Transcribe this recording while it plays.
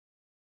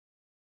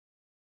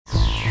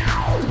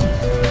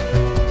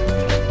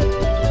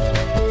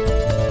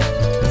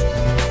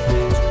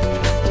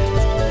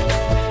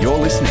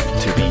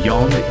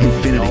Beyond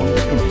Infinity.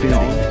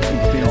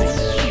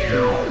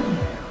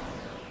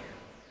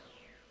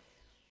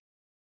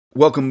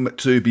 Welcome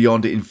to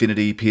Beyond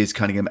Infinity. Piers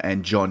Cunningham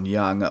and John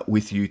Young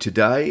with you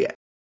today.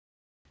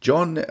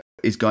 John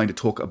is going to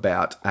talk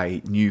about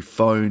a new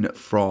phone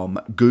from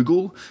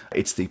Google.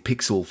 It's the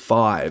Pixel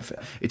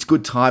 5. It's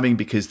good timing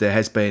because there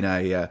has been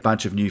a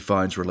bunch of new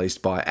phones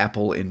released by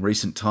Apple in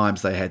recent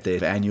times. They had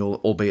their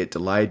annual, albeit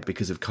delayed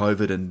because of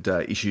COVID and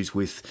issues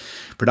with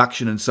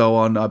production and so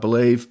on, I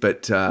believe.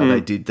 But they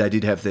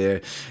did have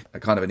their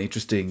kind of an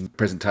interesting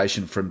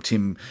presentation from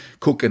Tim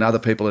Cook and other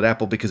people at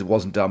Apple because it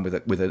wasn't done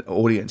with an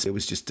audience. It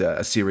was just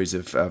a series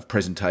of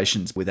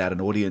presentations without an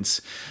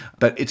audience.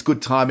 But it's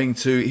good timing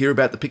to hear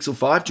about the Pixel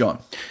 5, John.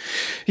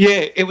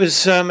 Yeah, it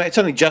was. It's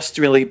only just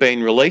really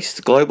been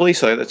released globally,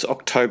 so that's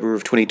October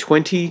of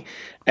 2020,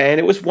 and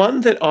it was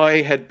one that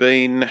I had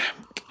been,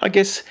 I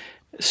guess,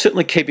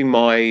 certainly keeping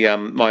my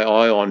my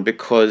eye on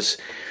because,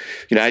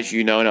 as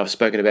you know, and I've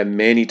spoken about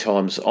many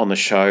times on the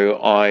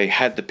show, I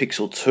had the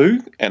Pixel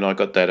 2, and I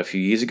got that a few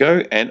years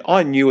ago, and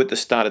I knew at the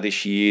start of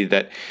this year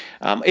that,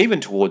 even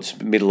towards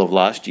the middle of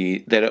last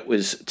year, that it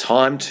was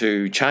time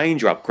to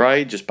change or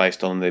upgrade just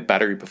based on the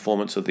battery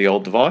performance of the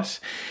old device.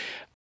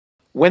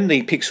 When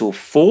the Pixel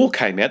 4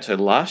 came out, so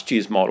last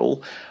year's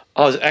model,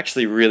 I was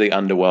actually really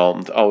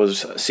underwhelmed. I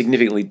was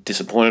significantly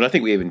disappointed. I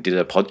think we even did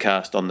a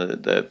podcast on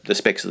the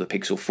specs of the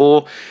Pixel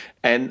 4.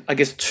 And I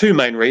guess two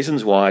main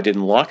reasons why I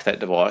didn't like that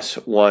device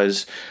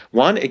was,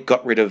 one, it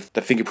got rid of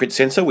the fingerprint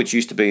sensor, which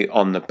used to be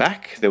on the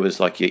back. There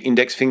was like your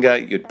index finger,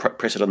 you'd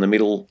press it on the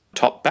middle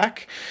top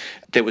back.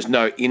 There was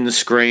no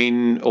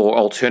in-screen or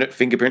alternate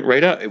fingerprint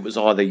reader. It was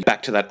either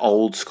back to that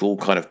old school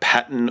kind of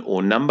pattern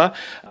or number.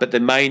 But the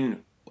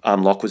main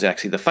unlock was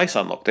actually the face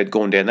unlock. They'd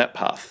gone down that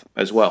path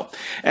as well.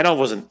 And I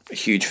wasn't a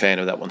huge fan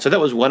of that one. So that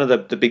was one of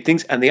the big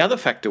things. And the other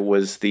factor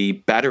was the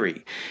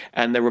battery.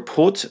 And the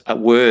reports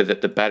were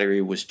that the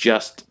battery was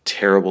just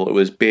terrible. It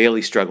was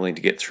barely struggling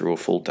to get through a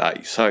full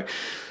day. So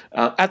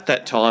at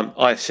that time,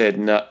 I said,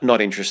 no,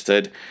 not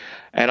interested.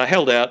 And I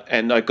held out,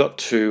 and I got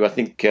to, I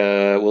think,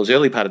 it was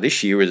early part of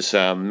this year, was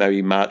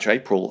maybe March,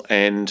 April,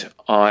 and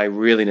I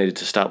really needed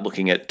to start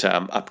looking at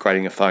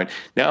upgrading a phone.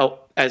 Now,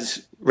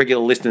 as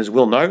regular listeners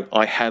will know,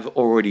 I have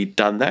already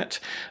done that.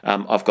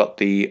 I've got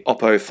the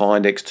Oppo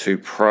Find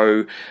X2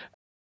 Pro.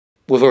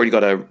 We've already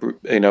got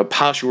a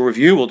partial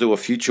review. We'll do a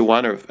future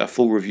one or a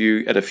full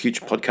review at a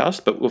future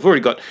podcast, but we've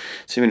already got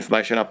some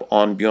information up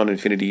on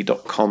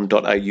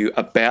beyondinfinity.com.au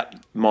about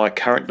my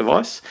current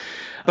device.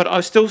 But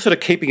I'm still sort of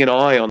keeping an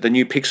eye on the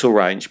new Pixel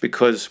range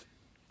because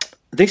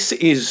this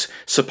is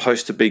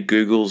supposed to be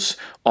Google's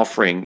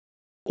offering.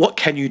 What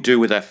can you do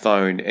with that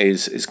phone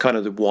is kind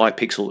of why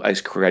Pixel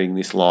is creating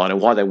this line and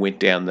why they went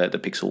down the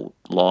Pixel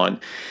line.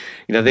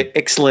 They're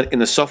excellent in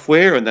the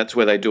software, and that's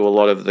where they do a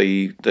lot of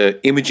the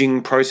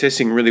imaging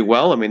processing really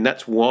well. I mean,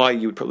 that's why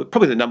you would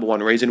probably the number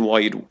one reason why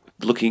you'd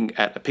looking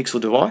at a Pixel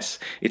device.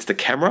 It's the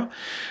camera.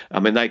 I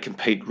mean, they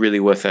compete really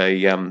with an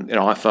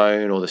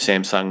iPhone or the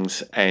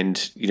Samsungs,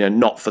 and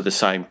not for the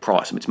same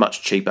price. I mean, it's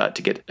much cheaper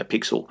to get a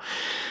Pixel.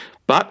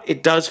 But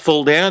it does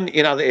fall down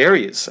in other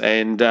areas.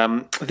 And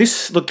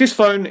this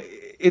phone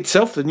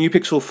itself, the new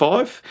Pixel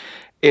 5,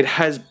 it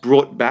has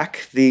brought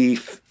back the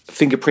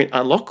fingerprint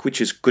unlock,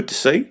 which is good to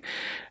see.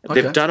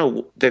 Okay.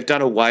 They've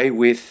done away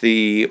with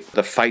the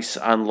face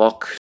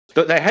unlock.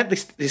 But they had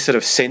this sort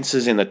of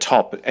sensors in the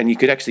top, and you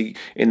could actually,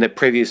 in the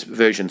previous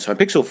version, so in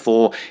Pixel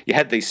 4, you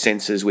had these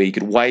sensors where you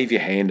could wave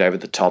your hand over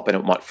the top and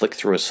it might flick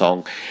through a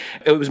song.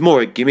 It was more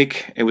a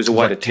gimmick. It was a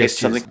way to test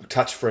something.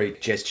 Touch-free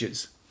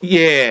gestures.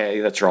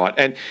 Yeah, that's right.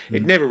 And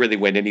it never really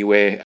went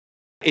anywhere.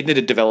 It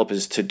needed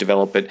developers to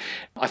develop it.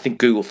 I think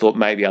Google thought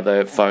maybe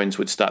other phones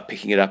would start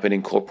picking it up and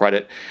incorporate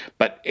it,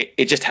 but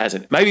it just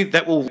hasn't. Maybe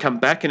that will come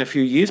back in a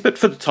few years, but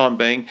for the time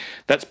being,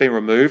 that's been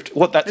removed.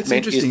 What that's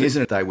meant is... It's interesting,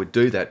 isn't it, they would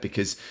do that,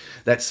 because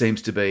that seems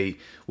to be,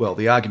 well,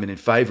 the argument in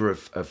favour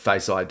of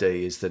Face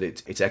ID is that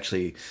it's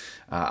actually,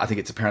 I think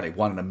it's apparently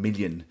 1 in a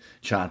million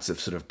chance of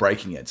sort of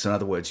breaking it. So in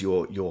other words,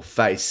 your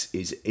face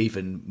is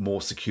even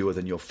more secure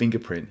than your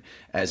fingerprint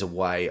as a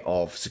way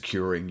of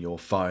securing your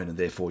phone and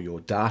therefore your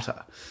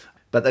data.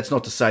 But that's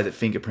not to say that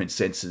fingerprint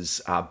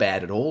sensors are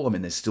bad at all. I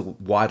mean, they're still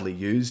widely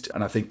used.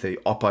 And I think the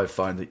Oppo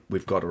phone that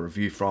we've got a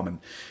review from, and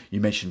you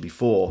mentioned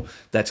before,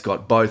 that's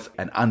got both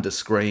an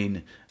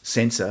under-screen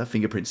sensor,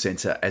 fingerprint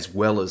sensor, as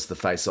well as the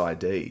Face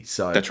ID.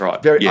 So that's right.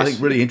 Yes. I think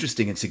really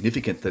interesting and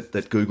significant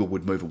that Google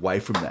would move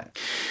away from that.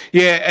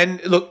 Yeah, and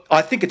look,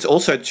 I think it's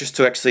also just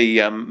to actually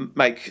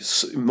make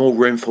more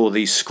room for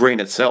the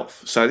screen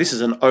itself. So this is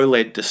an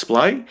OLED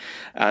display.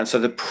 So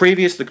the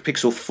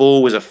Pixel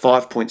 4 was a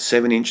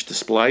 5.7-inch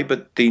display,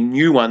 but the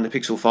new one, the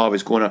Pixel 5,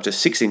 has gone up to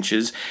 6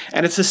 inches,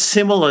 and it's a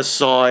similar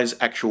size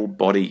actual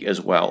body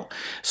as well.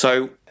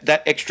 So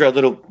that extra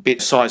little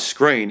bit size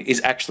screen is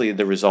actually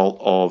the result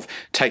of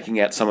taking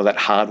out some of that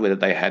hardware that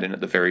they had in at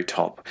the very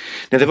top.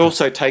 Now, they've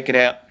also taken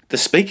out the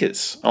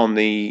speakers on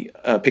the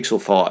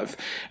Pixel 5,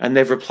 and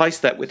they've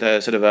replaced that with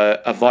a sort of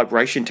a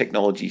vibration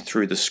technology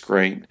through the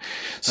screen.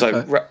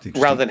 So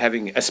rather than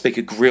having a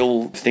speaker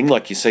grill thing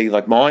like you see,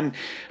 like mine,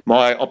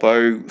 my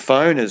Oppo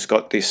phone has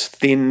got this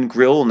thin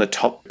grill on the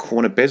top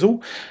corner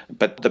bezel,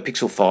 but the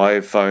Pixel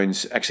 5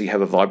 phones actually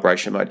have a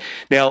vibration mode.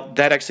 Now,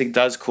 that actually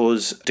does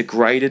cause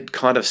degraded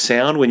kind of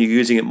sound when you're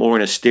using it more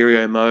in a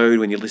stereo mode,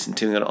 when you listen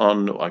to it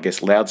on, I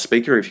guess,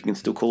 loudspeaker, if you can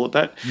still call it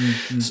that.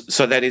 Mm-hmm.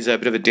 So that is a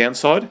bit of a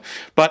downside.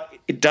 But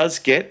it does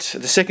get,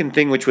 the second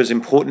thing which was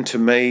important to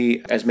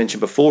me, as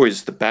mentioned before,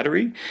 is the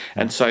battery.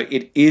 And so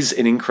it is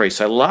an increase.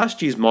 So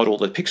last year's model,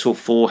 the Pixel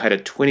 4 had a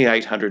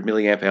 2800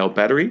 milliamp hour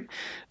battery.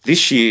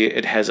 This year,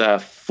 it has a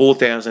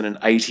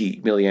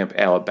 4,080 milliamp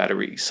hour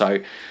battery. So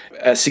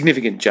a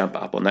significant jump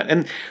up on that.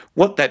 And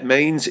what that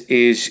means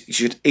is you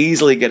should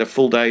easily get a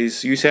full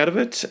day's use out of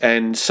it.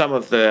 And some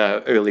of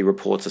the early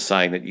reports are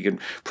saying that you can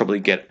probably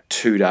get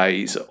 2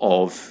 days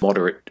of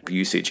moderate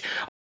usage.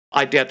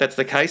 I doubt that's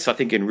the case. I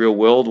think in real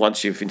world,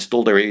 once you've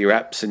installed your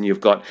apps and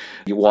you've got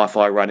your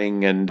Wi-Fi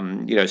running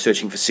and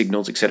searching for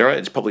signals, etc.,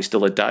 it's probably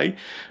still a day.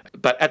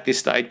 But at this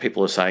stage,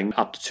 people are saying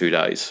up to 2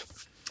 days.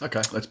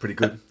 Okay, that's pretty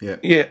good. Yeah.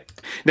 Yeah.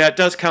 Now it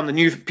does come. The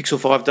new Pixel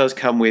 5 does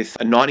come with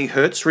a 90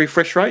 hertz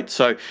refresh rate,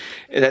 so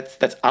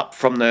that's up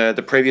from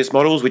the previous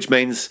models, which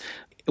means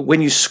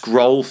when you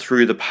scroll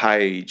through the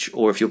page,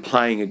 or if you're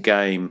playing a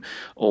game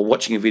or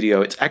watching a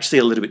video, it's actually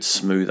a little bit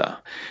smoother.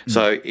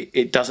 So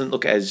it doesn't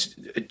look as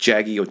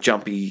jaggy or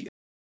jumpy.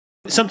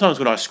 Sometimes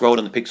when I scrolled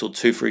on the Pixel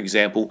 2, for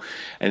example,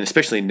 and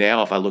especially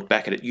now if I look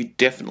back at it, you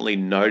definitely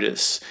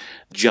notice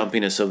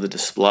jumpiness of the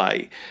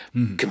display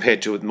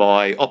compared to with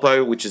my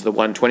Oppo, which is the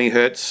 120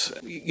 hertz,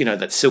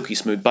 that silky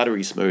smooth,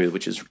 buttery smooth,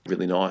 which is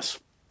really nice.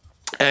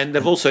 And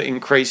they've also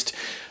increased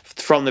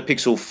from the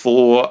Pixel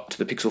 4 to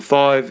the Pixel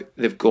 5,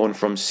 they've gone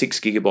from 6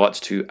 gigabytes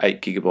to 8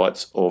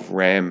 gigabytes of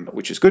RAM,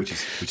 which is good. Which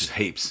is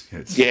heaps.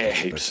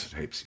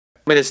 Heaps.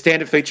 I mean, a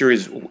standard feature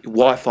is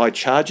Wi-Fi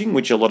charging,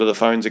 which a lot of the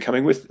phones are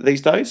coming with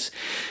these days.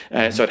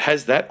 So it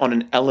has that on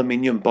an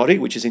aluminium body,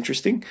 which is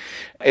interesting.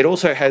 It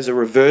also has a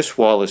reverse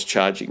wireless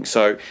charging.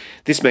 So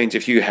this means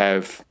if you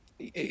have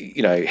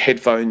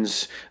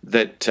headphones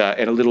that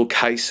in a little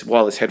case,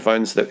 wireless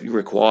headphones that you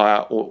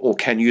require or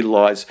can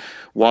utilize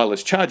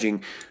wireless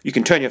charging, you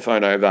can turn your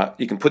phone over,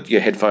 you can put your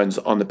headphones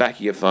on the back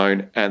of your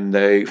phone, and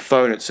the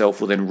phone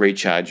itself will then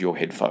recharge your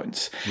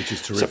headphones. Which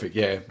is terrific.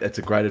 Yeah, that's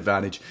a great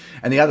advantage.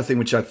 And the other thing,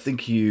 which I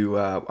think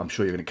I'm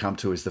sure you're going to come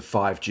to, is the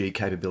 5G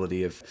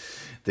capability of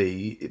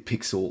the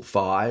Pixel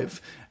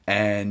 5.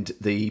 And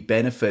the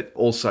benefit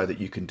also that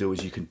you can do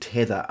is you can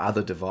tether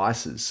other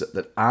devices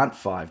that aren't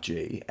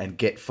 5G and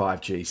get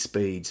 5G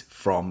speeds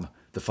from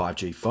the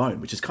 5G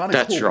phone, which is kind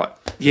of cool. That's right.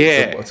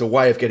 Yeah. It's a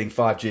way of getting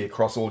 5G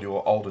across all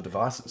your older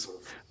devices.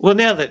 Well,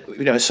 now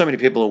that so many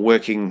people are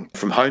working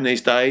from home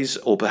these days,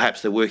 or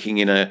perhaps they're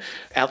working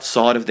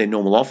outside of their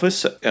normal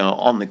office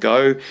on the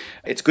go,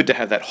 it's good to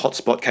have that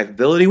hotspot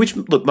capability. Which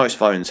most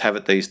phones have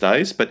it these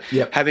days. But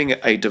having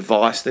a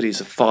device that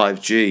is a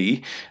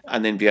 5G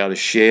and then be able to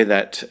share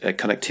that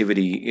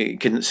connectivity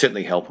can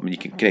certainly help. I mean, you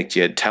can connect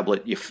your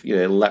tablet,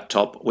 your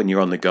laptop when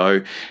you're on the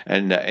go,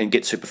 and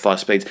get super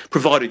fast speeds,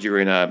 provided you're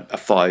in a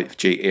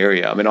 5G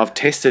area. I mean, I've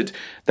tested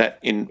that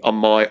on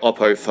my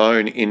Oppo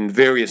phone in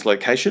various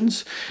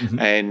locations,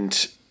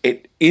 and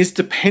it is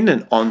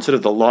dependent on sort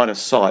of the line of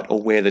sight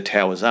or where the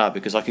towers are,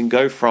 because I can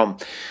go from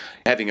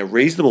having a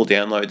reasonable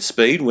download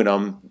speed when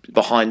I'm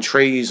behind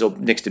trees or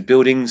next to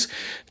buildings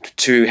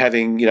to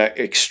having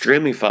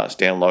extremely fast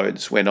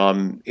downloads when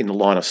I'm in the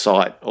line of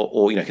sight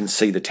or can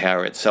see the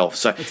tower itself.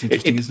 So that's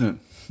interesting, isn't it?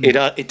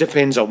 It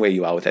depends on where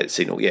you are with that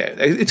signal. Yeah,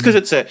 it's because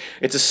it's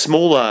a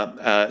smaller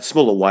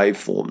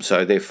waveform,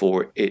 so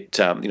therefore it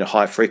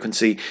high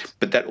frequency,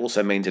 but that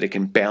also means that it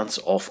can bounce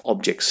off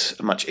objects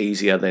much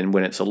easier than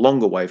when it's a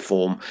longer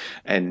waveform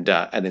and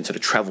then sort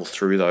of travel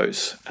through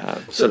those.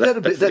 Is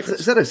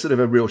that a sort of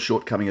a real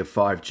shortcoming of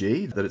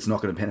 5G, that it's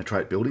not going to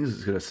penetrate buildings?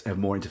 It's going to have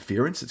more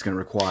interference. It's going to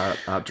require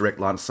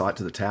direct line of sight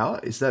to the tower.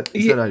 Is that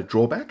a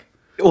drawback?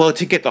 Well,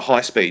 to get the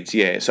high speeds,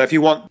 yeah. So if you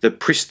want the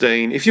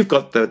pristine, if you've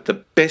got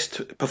the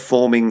best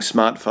performing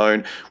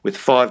smartphone with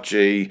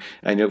 5G,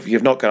 and if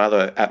you've not got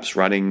other apps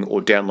running or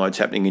downloads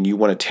happening and you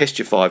want to test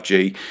your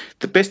 5G,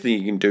 the best thing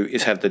you can do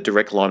is have the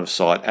direct line of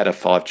sight at a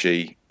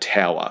 5G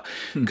tower.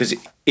 Because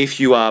if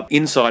you are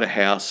inside a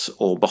house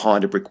or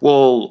behind a brick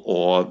wall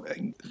or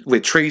where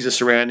trees are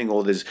surrounding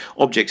or there's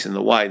objects in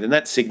the way, then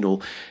that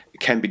signal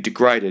can be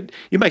degraded.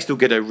 You may still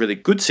get a really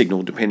good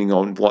signal depending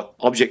on what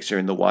objects are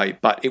in the way,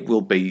 but it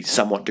will be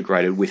somewhat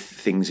degraded with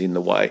things in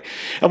the way.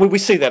 And we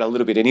see that a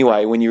little bit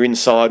anyway. When you're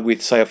inside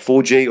with, say, a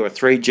 4G or a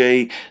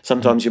 3G,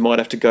 sometimes you might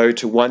have to go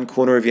to one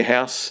corner of your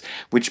house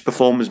which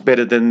performs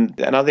better than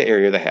another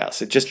area of the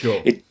house.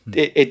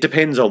 It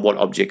depends on what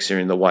objects are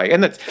in the way.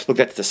 And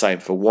that's the same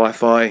for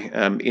Wi-Fi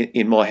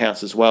in my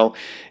house as well.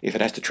 If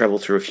it has to travel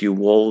through a few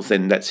walls,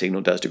 then that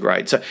signal does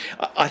degrade. So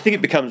I think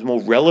it becomes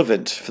more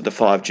relevant for the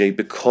 5G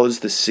because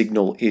the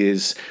signal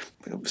is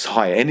it's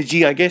higher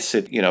energy, I guess,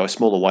 a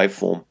smaller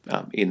waveform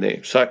in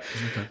there. So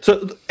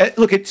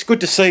look, it's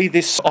good to see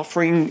this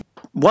offering.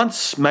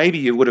 Once maybe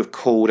you would have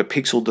called a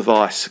Pixel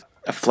device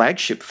a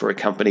flagship for a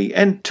company,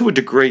 and to a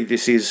degree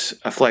this is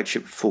a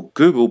flagship for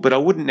Google, but I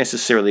wouldn't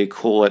necessarily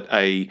call it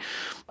a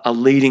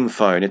leading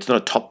phone. It's not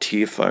a top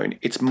tier phone.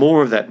 It's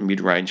more of that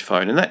mid-range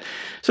phone, and that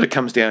sort of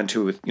comes down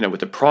to with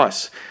the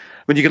price.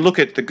 When you can look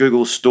at the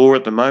Google store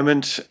at the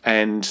moment,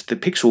 and the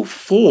Pixel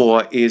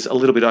 4 is a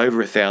little bit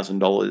over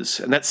 $1,000,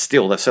 and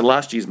that's so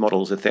last year's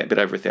model is a bit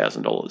over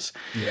 $1,000.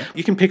 Yeah.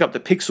 You can pick up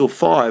the Pixel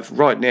 5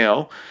 right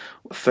now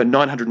for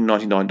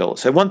 $999,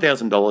 so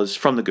 $1,000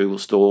 from the Google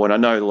store, and I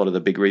know a lot of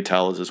the big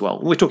retailers as well.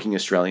 We're talking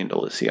Australian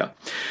dollars here,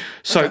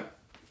 so Okay.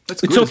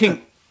 That's we're good,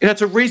 talking.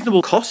 It's a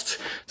reasonable cost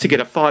to get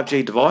a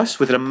 5G device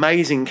with an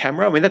amazing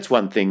camera. I mean, that's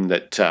one thing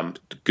that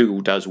Google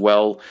does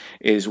well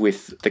is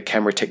with the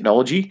camera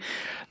technology.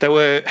 They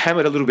were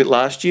hammered a little bit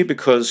last year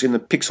because in the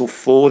Pixel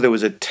 4 there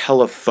was a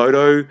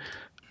telephoto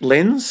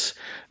lens,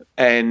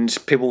 and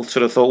people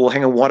sort of thought, well,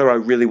 hang on, why do I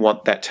really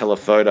want that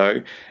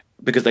telephoto?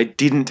 Because they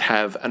didn't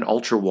have an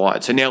ultra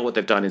wide. So now what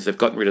they've done is they've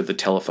gotten rid of the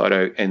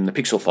telephoto, and the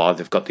Pixel 5,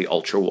 they've got the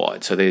ultra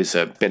wide. So there's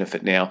a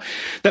benefit now.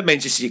 That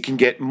means just you can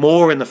get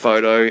more in the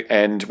photo,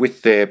 and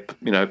with their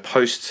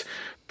post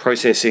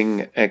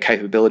processing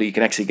capability, you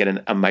can actually get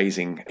an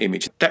amazing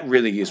image. That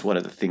really is one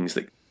of the things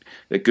that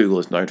Google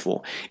is known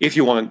for. If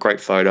you want a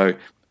great photo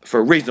for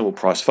a reasonable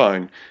price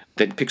phone,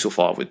 then Pixel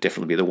 5 would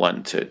definitely be the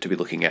one to be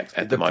looking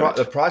at the moment.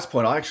 The price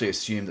point, I actually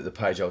assumed that the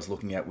page I was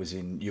looking at was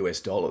in US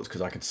dollars, because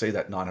I could see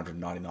that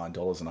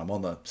 $999 and I'm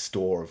on the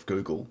store of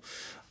Google.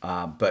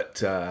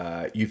 But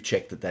you've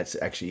checked that that's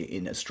actually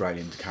in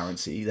Australian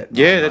currency, that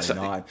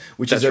 $999,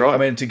 which is, right. I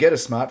mean, to get a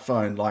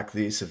smartphone like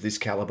this, of this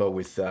caliber,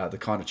 with the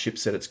kind of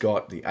chipset it's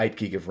got, the 8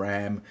 gig of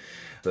RAM,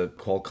 the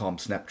Qualcomm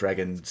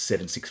Snapdragon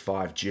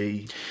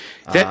 765G.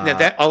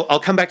 I'll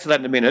come back to that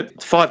in a minute.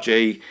 It's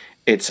 5G.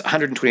 It's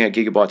 128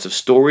 gigabytes of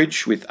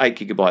storage with 8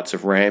 gigabytes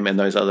of RAM and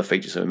those other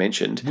features I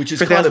mentioned. Which is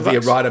kind of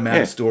the right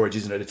amount of storage,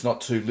 isn't it? It's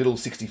not too little.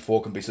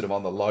 64 can be sort of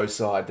on the low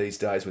side these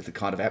days with the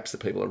kind of apps that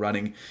people are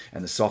running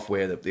and the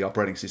software, the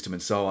operating system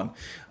and so on.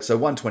 So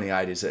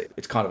 128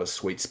 it's kind of a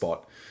sweet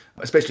spot,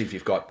 especially if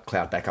you've got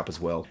cloud backup as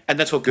well. And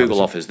that's what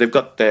Google offers. They've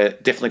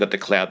definitely got the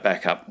cloud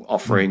backup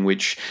offering,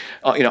 which,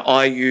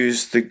 I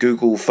use the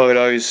Google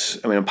Photos.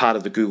 I mean, I'm part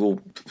of the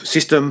Google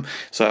system,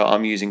 so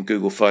I'm using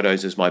Google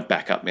Photos as my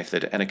backup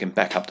method, and it can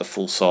back up the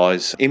full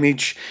size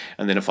image.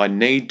 And then if I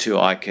need to,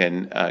 I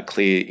can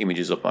clear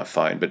images of my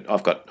phone. But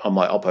on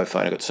my Oppo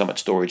phone, I've got so much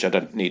storage, I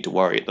don't need to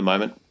worry at the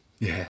moment.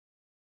 Yeah.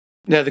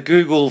 Now, the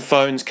Google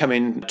phones come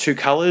in two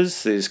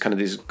colours. There's kind of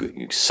this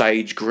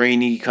sage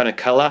greeny kind of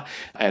colour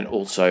and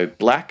also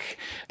black.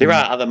 There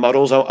are other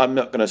models. I'm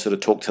not going to sort of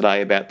talk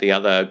today about the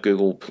other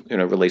Google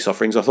release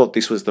offerings. I thought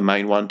this was the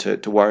main one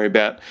to worry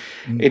about.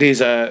 It is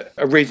a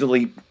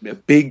reasonably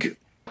big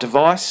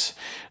device,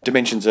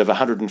 dimensions of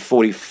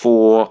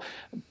 144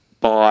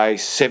 by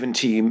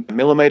 70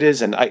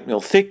 millimeters and 8 mil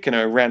thick, and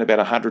around about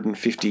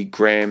 150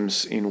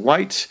 grams in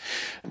weight.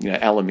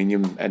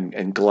 Aluminium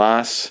and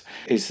glass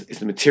is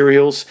the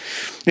materials.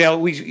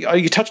 Now,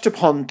 you touched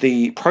upon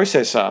the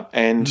processor,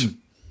 and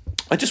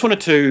I just wanted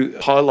to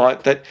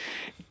highlight that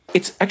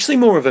it's actually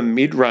more of a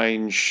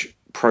mid-range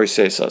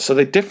processor. So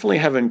they definitely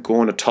haven't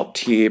gone a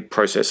top-tier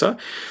processor.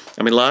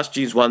 I mean, last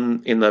year's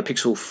one in the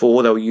Pixel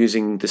 4, they were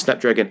using the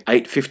Snapdragon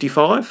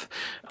 855.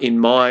 In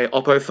my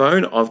Oppo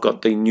phone, I've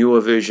got the newer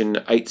version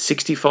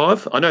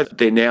 865. I know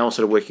they're now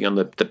sort of working on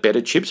the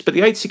better chips, but the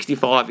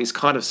 865 is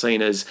kind of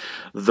seen as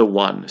the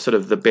one, sort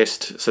of the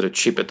best sort of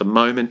chip at the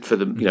moment for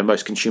the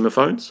most consumer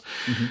phones.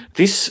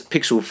 This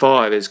Pixel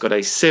 5 has got a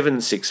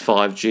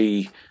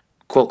 765G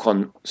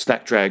Qualcomm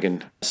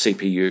Snapdragon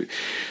CPU.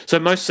 So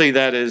most see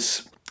that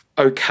as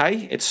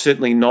okay. It's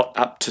certainly not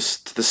up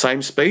to the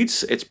same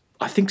speeds.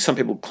 I think some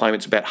people claim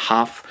it's about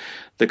half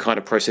the kind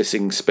of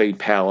processing speed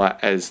power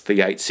as the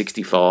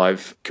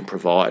 865 can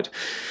provide.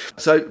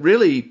 So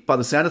really, by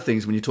the sound of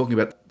things, when you're talking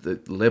about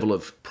the level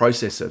of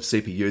processor of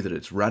CPU that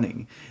it's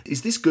running,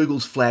 is this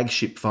Google's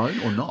flagship phone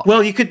or not?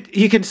 Well, you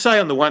could say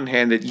on the one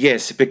hand that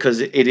yes, because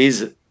it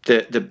is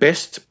the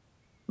best,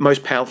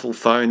 most powerful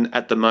phone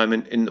at the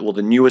moment, or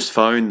the newest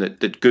phone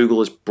that Google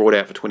has brought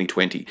out for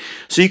 2020.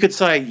 So you could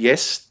say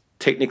yes,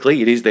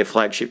 technically it is their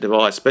flagship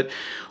device, but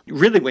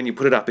really when you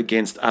put it up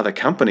against other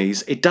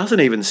companies, it doesn't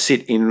even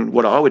sit in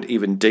what I would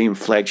even deem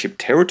flagship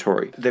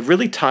territory. They've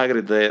really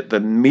targeted the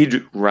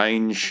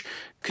mid-range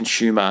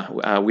consumer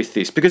with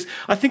this, because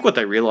I think what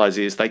they realise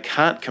is they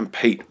can't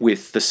compete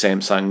with the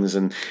Samsungs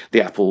and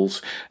the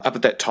Apples up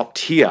at that top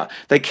tier.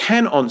 They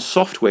can on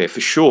software for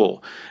sure,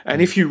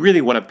 and if you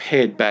really want a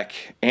pared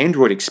back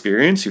Android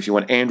experience, if you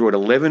want Android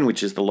 11,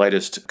 which is the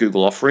latest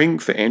Google offering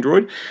for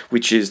Android,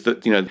 which is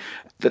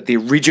that the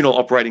original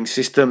operating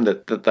system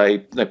that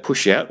they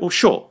push out, well,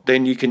 sure,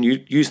 then you can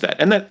use that.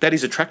 And that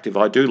is attractive.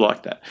 I do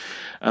like that.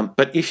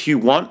 But if you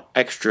want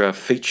extra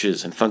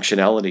features and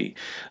functionality,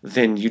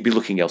 then you'd be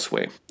looking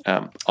elsewhere.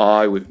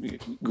 I would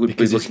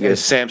be looking at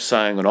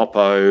Samsung and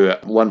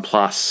Oppo,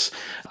 OnePlus,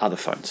 other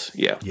phones.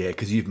 Yeah. Yeah,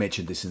 because you've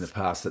mentioned this in the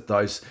past, that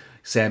those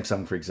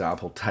Samsung, for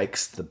example,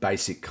 takes the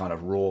basic kind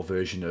of raw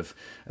version of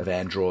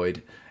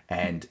Android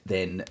and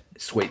then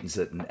sweetens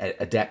it and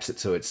adapts it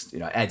to its,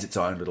 adds its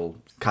own little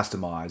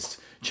customized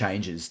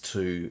changes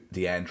to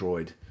the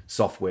Android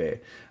software.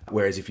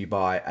 Whereas if you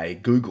buy a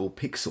Google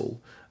Pixel,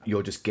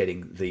 you're just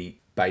getting the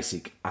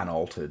basic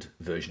unaltered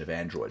version of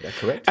Android. Is that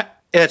correct?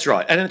 That's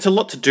right. And it's a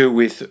lot to do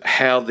with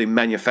how the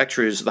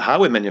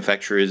hardware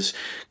manufacturers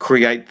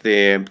create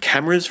their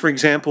cameras, for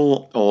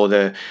example, or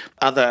the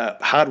other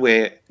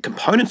hardware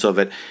components of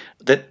it,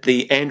 that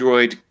the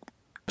Android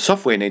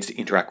software needs to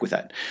interact with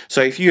that.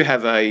 So if you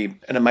have an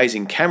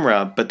amazing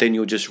camera, but then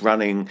you're just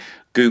running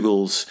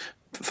Google's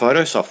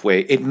photo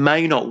software, it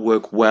may not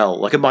work well.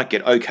 Like, it might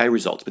get okay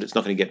results, but it's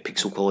not going to get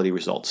pixel quality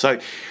results. So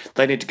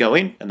they need to go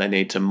in and they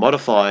need to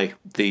modify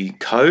the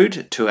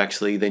code to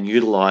actually then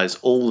utilize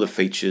all the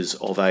features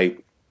of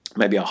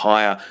maybe a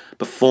higher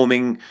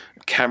performing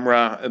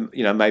camera,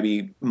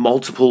 maybe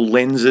multiple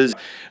lenses.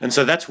 And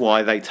so that's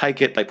why they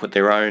take it, they put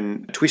their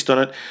own twist on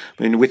it.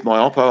 I mean, with my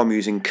Oppo, I'm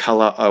using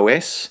Color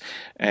OS,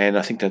 and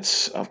I think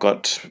I've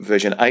got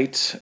version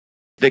 8.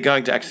 They're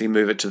going to actually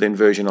move it to then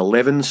version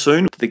 11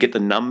 soon to get the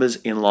numbers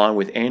in line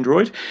with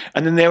Android.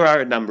 And then there are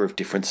a number of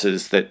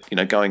differences that,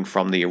 going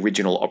from the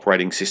original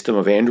operating system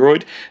of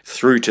Android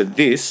through to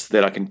this,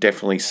 that I can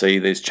definitely see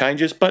there's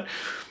changes, but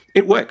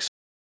it works.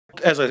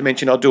 As I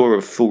mentioned, I'll do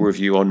a full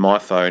review on my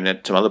phone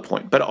at some other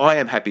point, but I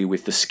am happy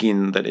with the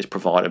skin that is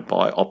provided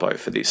by Oppo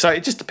for this. So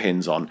it just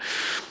depends on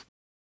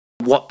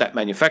what that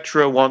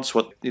manufacturer wants,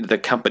 what the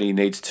company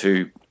needs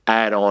to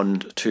add on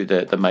to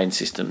the main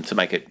system to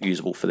make it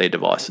usable for their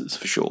devices,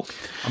 for sure.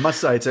 I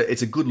must say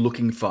it's a good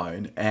looking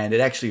phone, and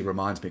it actually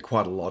reminds me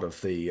quite a lot of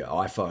the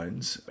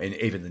iPhones, and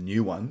even the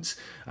new ones.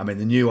 I mean,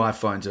 the new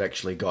iPhones have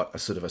actually got a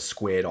sort of a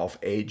squared off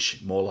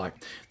edge, more like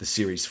the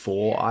Series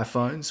 4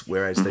 iPhones,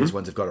 whereas these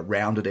ones have got a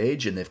rounded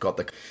edge, and they've got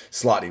the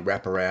slightly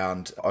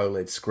wraparound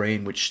OLED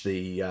screen, which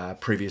the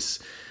previous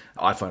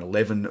iPhone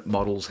 11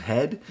 models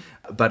had.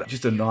 But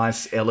just a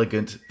nice,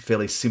 elegant,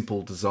 fairly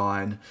simple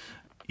design.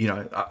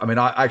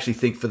 I actually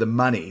think for the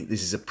money,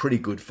 this is a pretty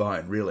good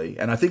phone, really.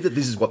 And I think that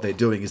this is what they're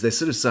doing, is they're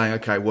sort of saying,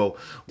 okay, well,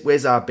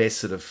 where's our best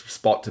sort of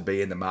spot to be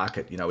in the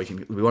market? We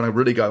want to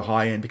really go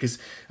high end, because,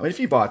 if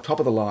you buy a top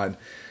of the line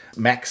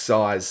max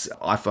size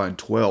iPhone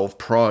 12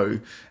 Pro,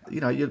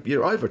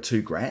 you're over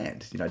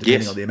 $2,000,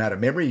 depending on the amount of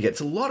memory you get.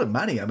 It's a lot of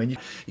money. I mean, you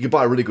can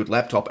buy a really good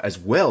laptop as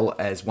well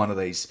as one of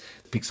these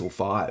Pixel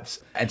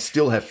 5s and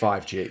still have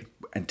 5G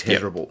and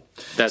tetherable.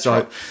 Yep. That's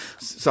right.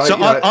 So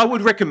I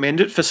would recommend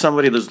it for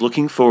somebody that's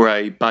looking for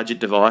a budget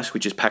device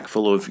which is packed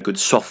full of good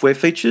software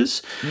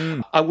features.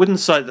 I wouldn't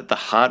say that the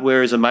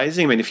hardware is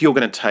amazing. I mean, if you're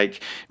going to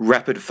take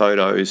rapid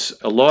photos,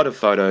 a lot of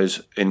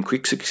photos in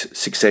quick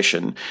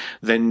succession,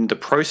 then the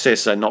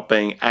processor not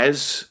being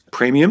as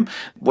premium,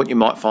 what you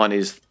might find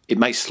is it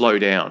may slow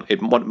down.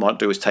 What it might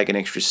do is take an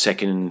extra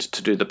second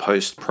to do the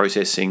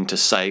post-processing to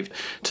save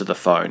to the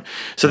phone.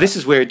 So this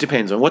is where it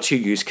depends on what's your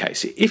use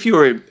case. If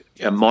you're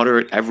a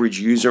moderate average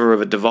user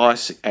of a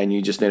device and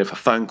you just need it for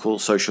phone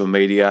calls, social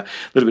media, a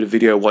little bit of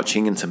video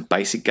watching and some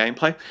basic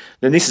gameplay,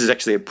 then this is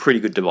actually a pretty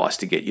good device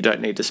to get. You don't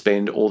need to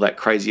spend all that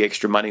crazy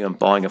extra money on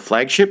buying a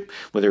flagship,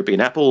 whether it be an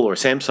Apple or a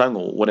Samsung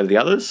or whatever the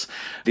others.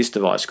 This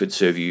device could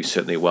serve you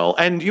certainly well.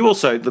 And you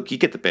also, you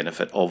get the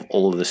benefit of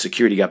all of the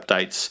security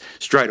updates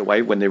straight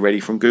away when they're ready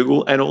from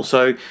Google, and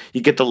also you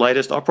get the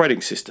latest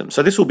operating system.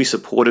 So this will be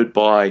supported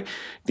by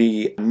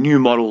the new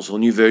models or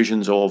new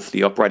versions of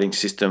the operating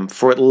system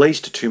for at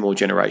least 2 more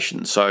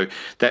generations. So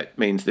that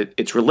means that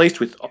it's released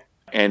with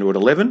Android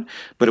 11,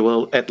 but it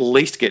will at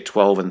least get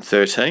 12 and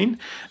 13,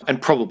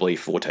 and probably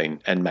 14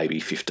 and maybe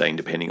 15,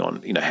 depending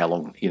on how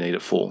long you need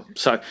it for.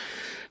 So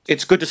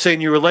it's good to see a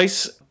new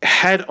release.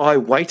 Had I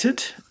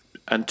waited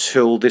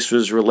until this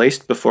was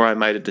released before I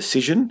made a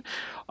decision,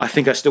 I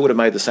think I still would have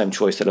made the same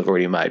choice that I've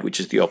already made, which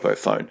is the Oppo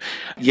phone.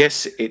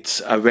 Yes,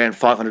 it's around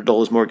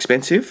 $500 more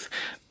expensive,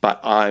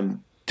 but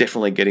I'm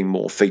definitely getting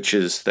more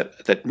features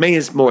that me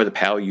as more of the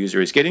power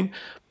user is getting.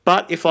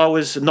 But if I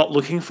was not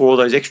looking for all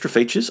those extra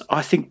features,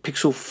 I think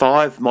Pixel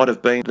 5 might have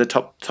been the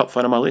top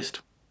phone on my list.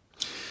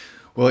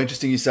 Well,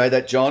 interesting you say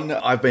that, John.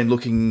 I've been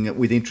looking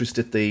with interest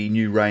at the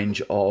new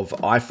range of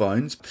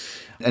iPhones.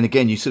 And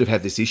again, you sort of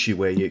have this issue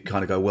where you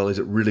kind of go, well, is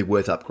it really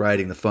worth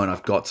upgrading? The phone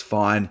I've got's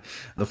fine.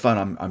 The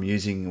phone I'm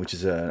using, which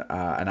is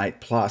an 8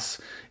 Plus,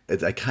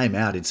 they came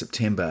out in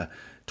September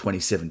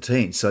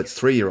 2017. So it's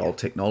 3-year-old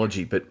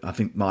technology, but I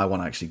think my one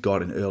I actually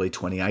got in early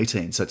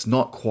 2018. So it's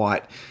not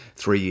quite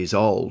 3 years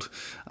old.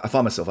 I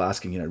find myself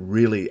asking,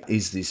 really,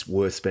 is this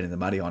worth spending the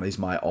money on? Is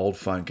my old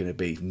phone going to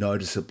be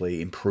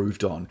noticeably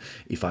improved on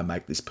if I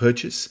make this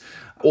purchase?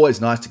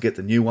 Always nice to get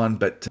the new one,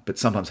 but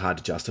sometimes hard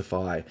to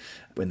justify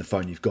when the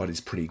phone you've got is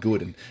pretty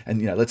good.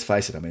 And let's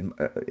face it, I mean,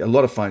 a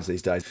lot of phones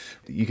these days,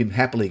 you can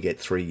happily get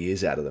 3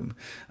 years out of them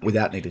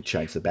without needing to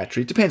change the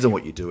battery. It depends on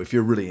what you do. If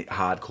you're a really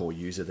hardcore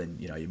user, then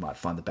you might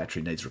find the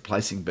battery needs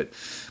replacing. But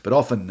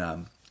often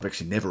I've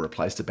actually never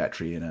replaced a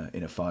battery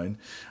in a phone.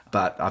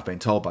 But I've been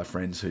told by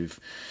friends who've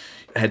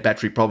had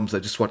battery problems, they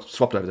just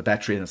swapped over the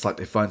battery and it's like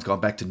their phone's gone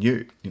back to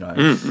new.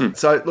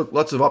 So look,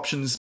 lots of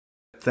options.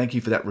 Thank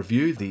you for that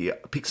review. The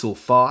Pixel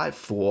 5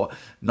 for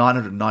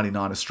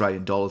 $999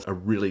 Australian dollars, a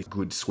really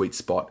good sweet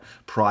spot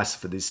price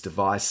for this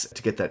device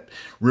to get that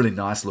really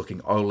nice looking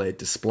OLED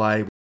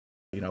display.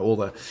 All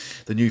the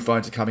new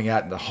phones are coming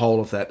out and the whole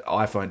of that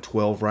iPhone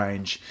 12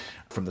 range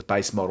from the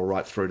base model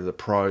right through to the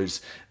Pros,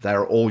 they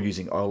are all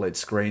using OLED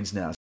screens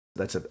now.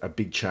 That's a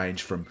big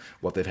change from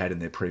what they've had in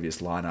their previous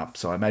lineup.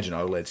 So I imagine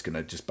OLED's going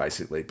to just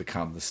basically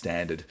become the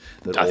standard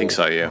that I think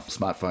so, yeah.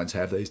 Smartphones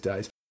have these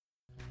days.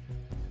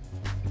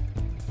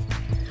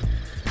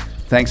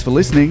 Thanks for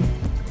listening.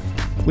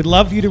 We'd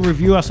love you to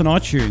review us on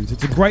iTunes.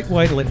 It's a great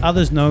way to let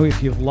others know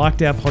if you've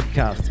liked our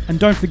podcast. And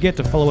don't forget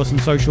to follow us on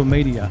social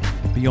media,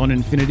 Beyond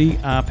Infinity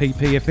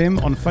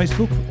RPPFM on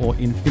Facebook or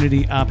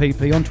Infinity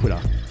RPP on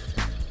Twitter.